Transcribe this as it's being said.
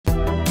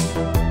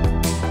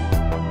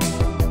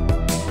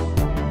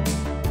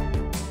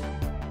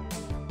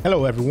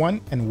Hello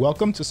everyone, and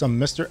welcome to some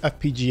MiSTer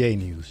FPGA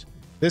news.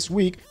 This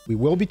week, we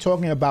will be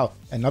talking about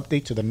an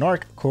update to the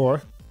NARC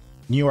core,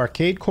 new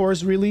arcade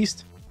cores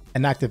released,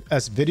 an active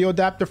S video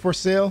adapter for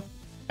sale,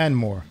 and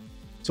more.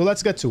 So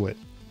let's get to it.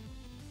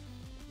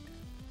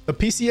 The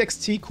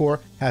PCXT core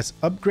has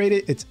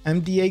upgraded its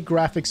MDA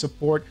graphics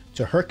support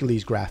to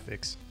Hercules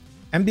graphics.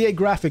 MDA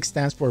graphics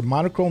stands for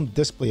monochrome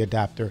display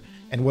adapter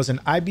and was an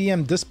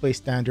IBM display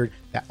standard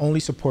that only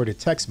supported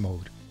text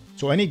mode.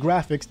 So any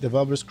graphics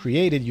developers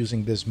created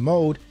using this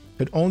mode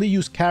could only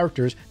use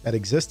characters that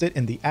existed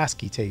in the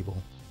ASCII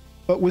table.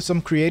 But with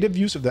some creative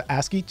use of the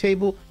ASCII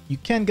table, you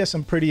can get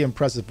some pretty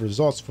impressive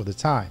results for the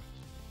time.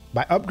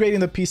 By upgrading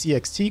the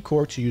PCXT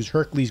core to use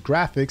Hercules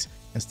graphics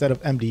instead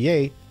of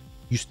MDA,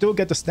 you still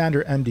get the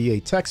standard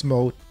MDA text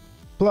mode,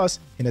 plus,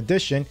 in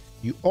addition,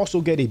 you also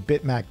get a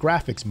bitmap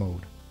graphics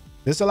mode.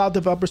 This allowed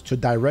developers to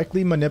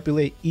directly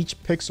manipulate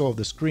each pixel of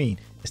the screen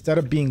instead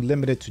of being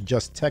limited to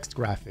just text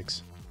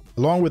graphics.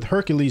 Along with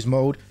Hercules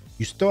mode,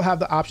 you still have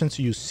the option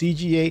to use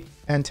CGA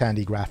and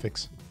Tandy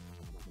graphics.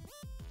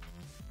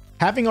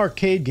 Having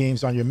arcade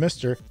games on your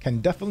MiSTer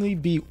can definitely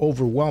be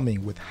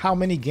overwhelming with how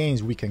many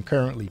games we can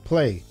currently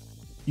play.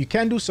 You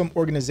can do some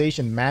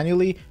organization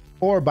manually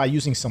or by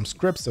using some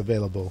scripts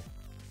available.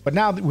 But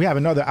now we have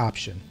another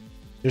option.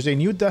 There's a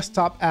new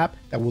desktop app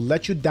that will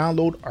let you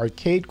download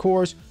arcade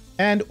cores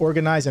and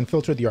organize and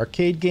filter the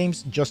arcade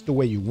games just the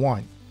way you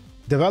want.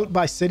 Developed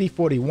by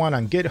City41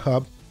 on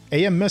GitHub,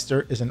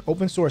 MiSTer is an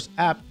open source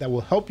app that will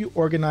help you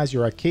organize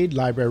your arcade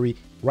library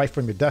right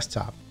from your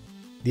desktop.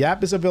 The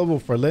app is available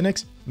for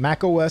Linux,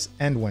 macOS,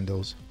 and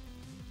Windows.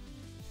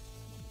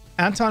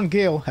 Anton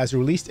Gale has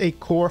released a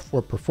core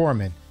for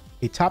Performan,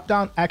 a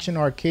top-down action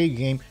arcade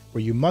game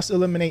where you must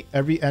eliminate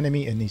every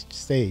enemy in each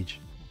stage.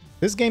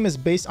 This game is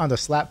based on the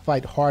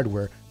Slapfight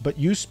hardware, but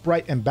use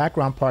sprite and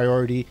background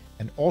priority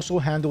and also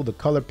handle the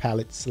color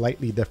palette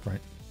slightly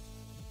different.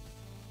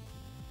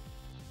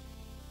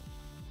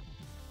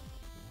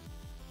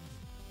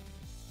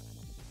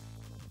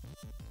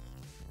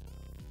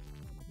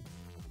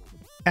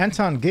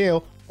 Anton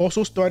Gale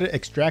also started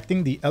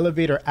extracting the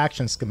elevator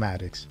action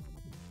schematics.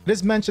 It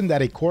is mentioned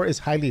that a core is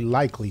highly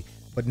likely,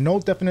 but no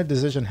definite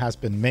decision has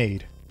been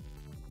made.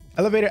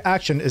 Elevator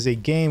action is a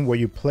game where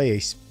you play a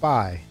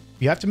spy.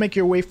 You have to make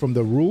your way from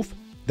the roof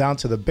down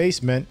to the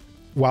basement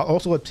while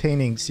also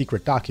obtaining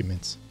secret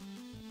documents.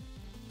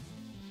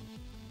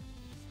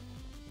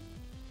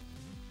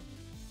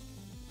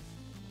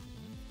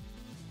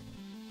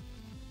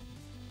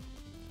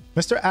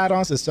 MiSTer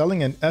Add-ons is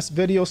selling an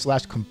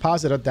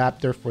S-Video/Composite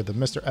adapter for the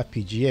MiSTer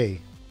FPGA.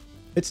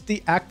 It's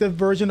the active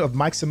version of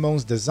Mike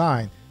Simone's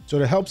design, so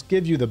it helps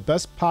give you the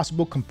best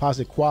possible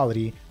composite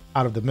quality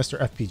out of the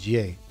MiSTer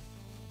FPGA.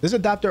 This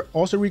adapter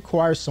also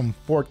requires some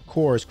forked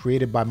cores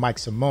created by Mike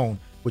Simone,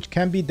 which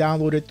can be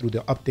downloaded through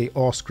the Update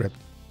All script.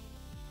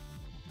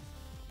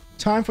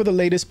 Time for the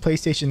latest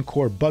PlayStation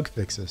Core bug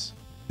fixes.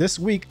 This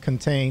week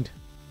contained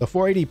the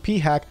 480p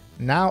hack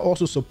now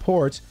also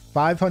supports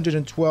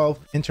 512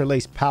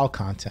 interlaced PAL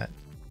content.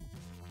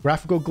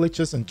 Graphical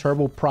glitches and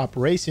turboprop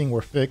racing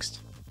were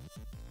fixed.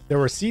 There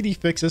were CD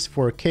fixes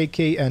for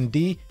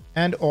KKND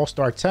and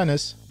All-Star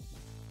Tennis,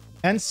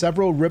 and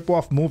several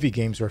rip-off movie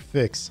games were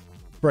fixed.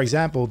 For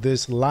example,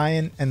 this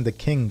Lion and the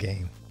King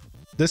game.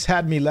 This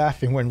had me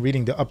laughing when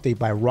reading the update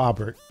by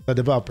Robert, the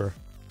developer.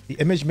 The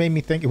image made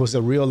me think it was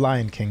a real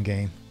Lion King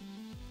game.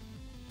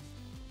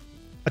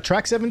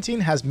 Truxton 17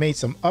 has made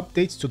some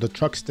updates to the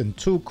Truxton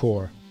II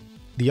core.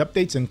 The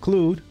updates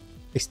include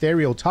a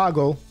stereo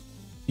toggle.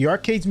 The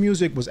arcade's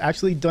music was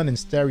actually done in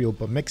stereo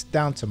but mixed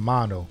down to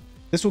mono.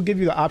 This will give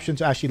you the option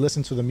to actually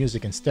listen to the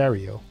music in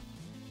stereo.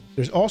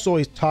 There's also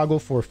a toggle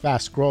for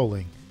fast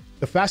scrolling.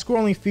 The fast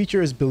scrolling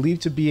feature is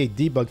believed to be a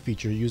debug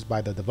feature used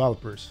by the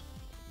developers.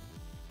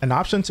 An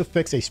option to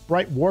fix a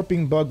sprite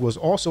warping bug was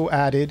also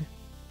added.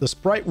 The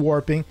sprite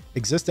warping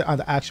existed on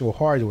the actual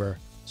hardware,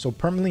 so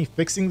permanently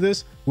fixing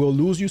this will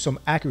lose you some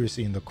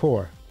accuracy in the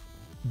core.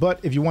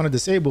 But if you want to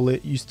disable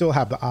it, you still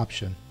have the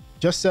option.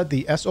 Just set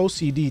the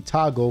SOCD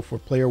toggle for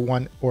player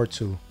 1 or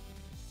 2.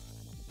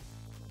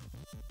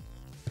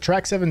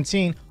 Truxton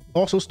 17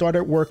 also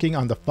started working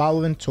on the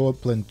following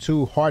Toaplan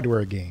II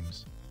hardware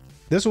games.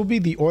 This will be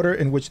the order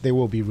in which they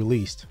will be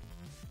released.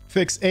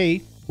 Fix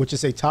A, which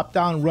is a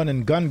top-down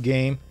run-and-gun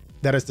game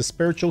that is the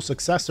spiritual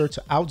successor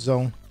to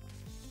Outzone.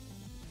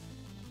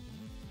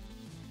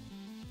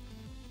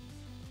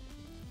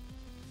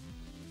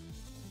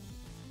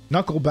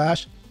 Knuckle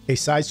Bash, a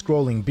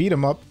side-scrolling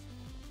beat-em-up.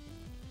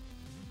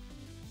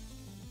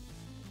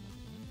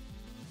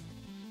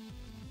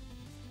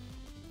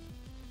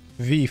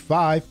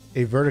 V5,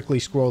 a vertically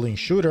scrolling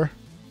shooter.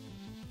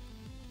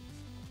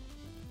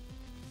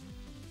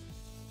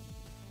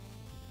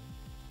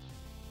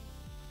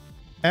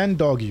 And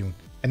Dogyun,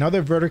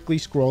 another vertically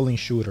scrolling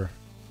shooter.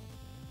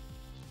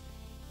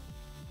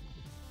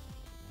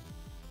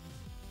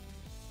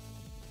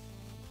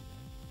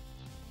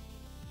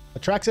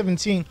 Truxton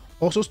 17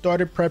 also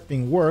started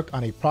prepping work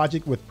on a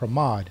project with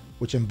Pramod,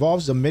 which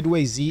involves the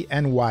Midway Z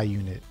and Y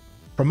unit.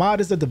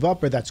 Performan is the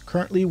developer that's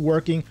currently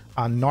working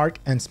on NARC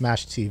and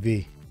Smash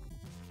TV.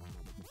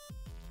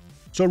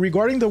 So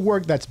regarding the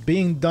work that's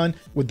being done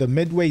with the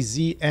Midway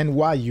Z and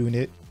Y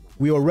unit,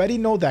 we already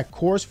know that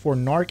cores for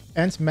NARC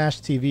and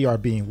Smash TV are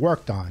being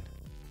worked on.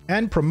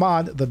 And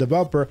Performan, the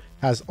developer,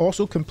 has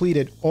also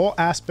completed all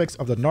aspects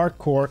of the NARC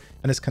core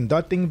and is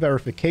conducting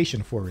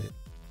verification for it.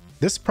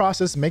 This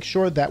process makes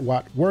sure that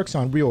what works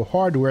on real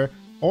hardware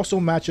also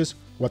matches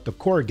what the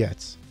core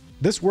gets.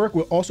 This work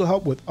will also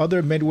help with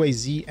other Midway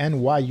Z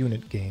and Y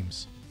unit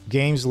games.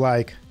 Games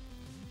like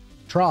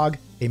Trog,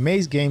 a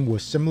maze game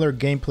with similar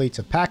gameplay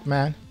to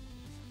Pac-Man,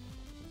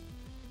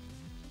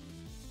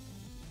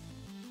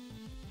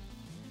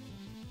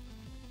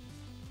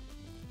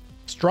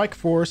 Strike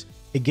Force,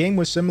 a game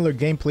with similar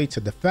gameplay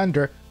to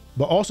Defender,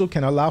 but also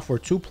can allow for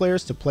 2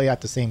 players to play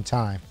at the same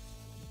time.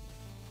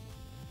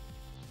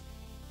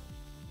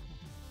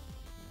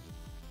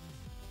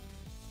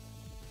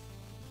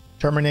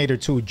 Terminator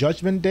 2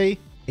 Judgment Day,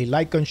 a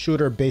light gun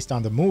shooter based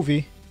on the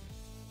movie,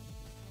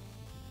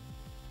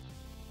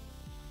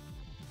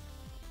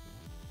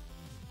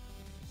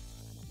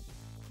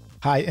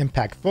 High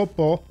Impact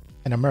Football,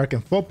 an American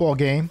football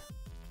game,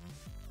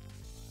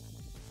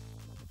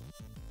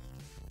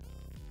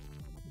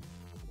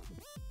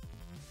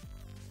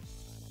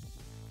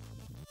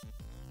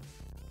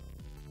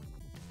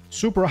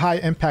 Super High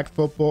Impact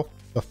Football,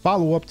 the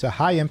follow-up to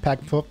High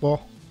Impact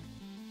Football,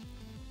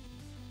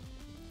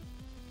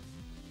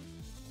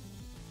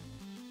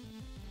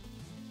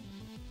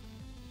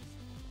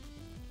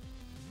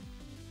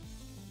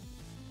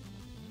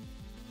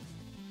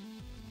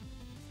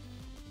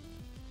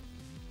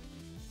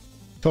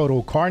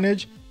 Total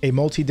Carnage, a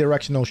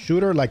multi-directional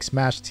shooter like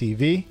Smash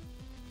TV,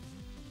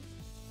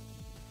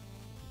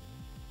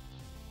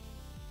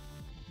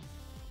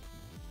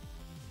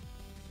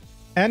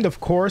 and of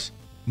course,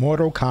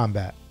 Mortal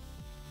Kombat.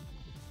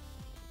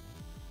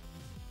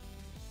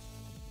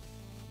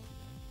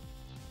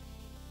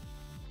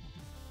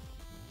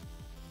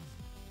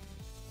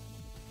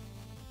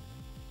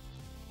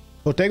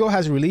 Toaplan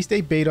has released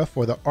a beta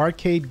for the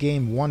arcade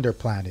game Wonder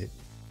Planet.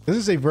 This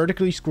is a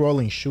vertically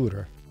scrolling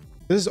shooter.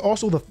 This is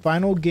also the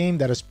final game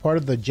that is part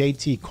of the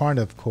JT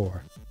Carniv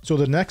core, so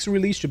the next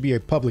release should be a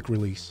public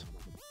release.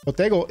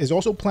 Toaplan is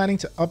also planning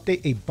to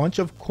update a bunch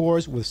of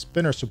cores with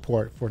spinner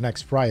support for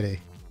next Friday.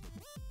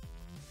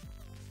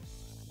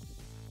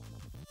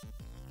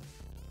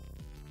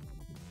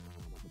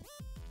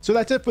 So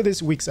that's it for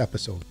this week's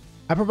episode.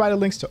 I provided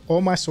links to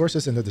all my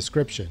sources in the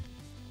description.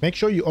 Make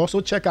sure you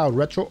also check out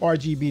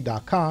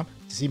retrorgb.com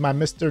to see my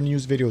MiSTer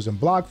news videos in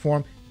blog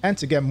form and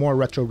to get more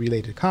retro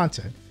related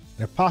content.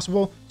 And if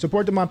possible,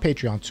 support them on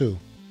Patreon too.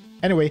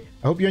 Anyway,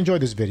 I hope you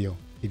enjoyed this video.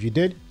 If you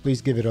did, please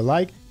give it a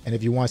like, and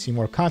if you want to see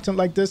more content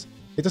like this,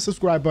 hit the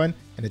subscribe button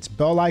and its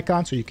bell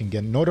icon so you can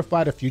get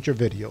notified of future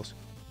videos.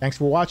 Thanks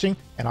for watching,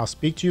 and I'll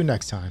speak to you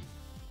next time.